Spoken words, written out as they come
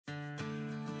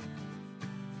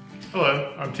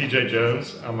Hello, I'm TJ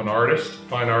Jones. I'm an artist,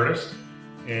 fine artist,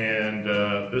 and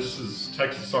this is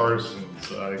Texas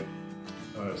Artisans. I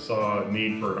saw a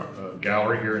need for a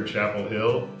gallery here in Chappell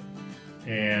Hill,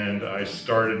 and I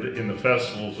started in the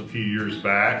festivals a few years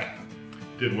back,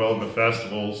 did well in the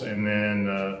festivals, and then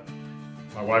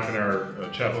my wife and I are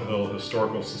Chappell Hill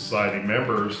Historical Society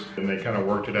members, and they kind of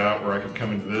worked it out where I could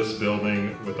come into this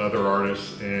building with other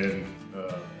artists and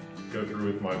go through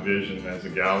with my vision as a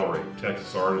gallery,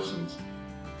 Texas Artisans.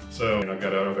 So I've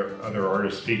got other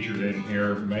artists featured in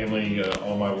here, mainly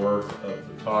all my work of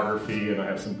photography, and I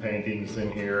have some paintings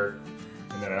in here.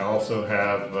 And then I also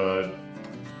have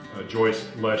Joyce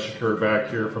Leshiker back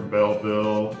here from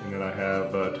Belleville, and then I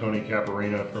have Tony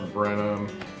Caparina from Brenham,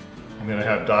 and then I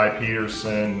have Di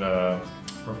Peterson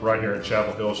from right here in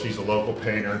Chappell Hill. She's a local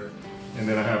painter. And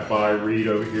then I have Bi Reed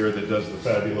over here that does the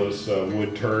fabulous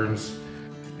wood turns.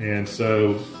 And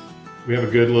so we have a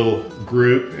good little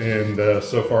group, and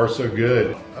so far so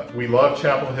good. We love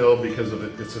Chappell Hill because of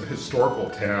it's a historical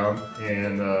town,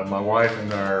 and my wife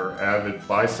and I are avid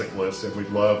bicyclists, and we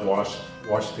love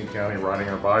Washington County riding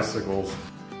our bicycles.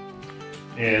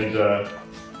 And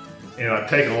I've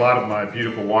taken a lot of my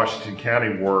beautiful Washington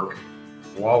County work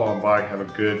while on bike. I have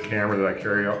a good camera that I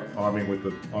carry on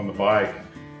me on the bike,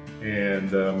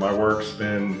 and my work's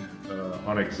been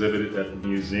on exhibit at the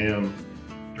museum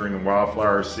during the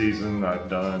wildflower season. I've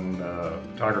done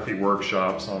photography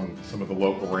workshops on some of the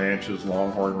local ranches,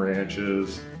 Longhorn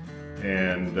ranches,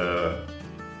 and so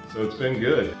it's been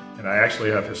good. And I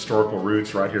actually have historical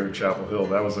roots right here in Chappell Hill.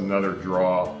 That was another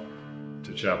draw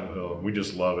to Chappell Hill. We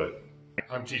just love it.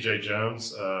 I'm TJ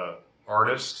Jones,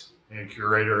 artist and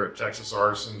curator of Texas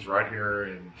Artisans right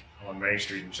here on Main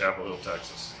Street in Chappell Hill,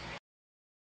 Texas.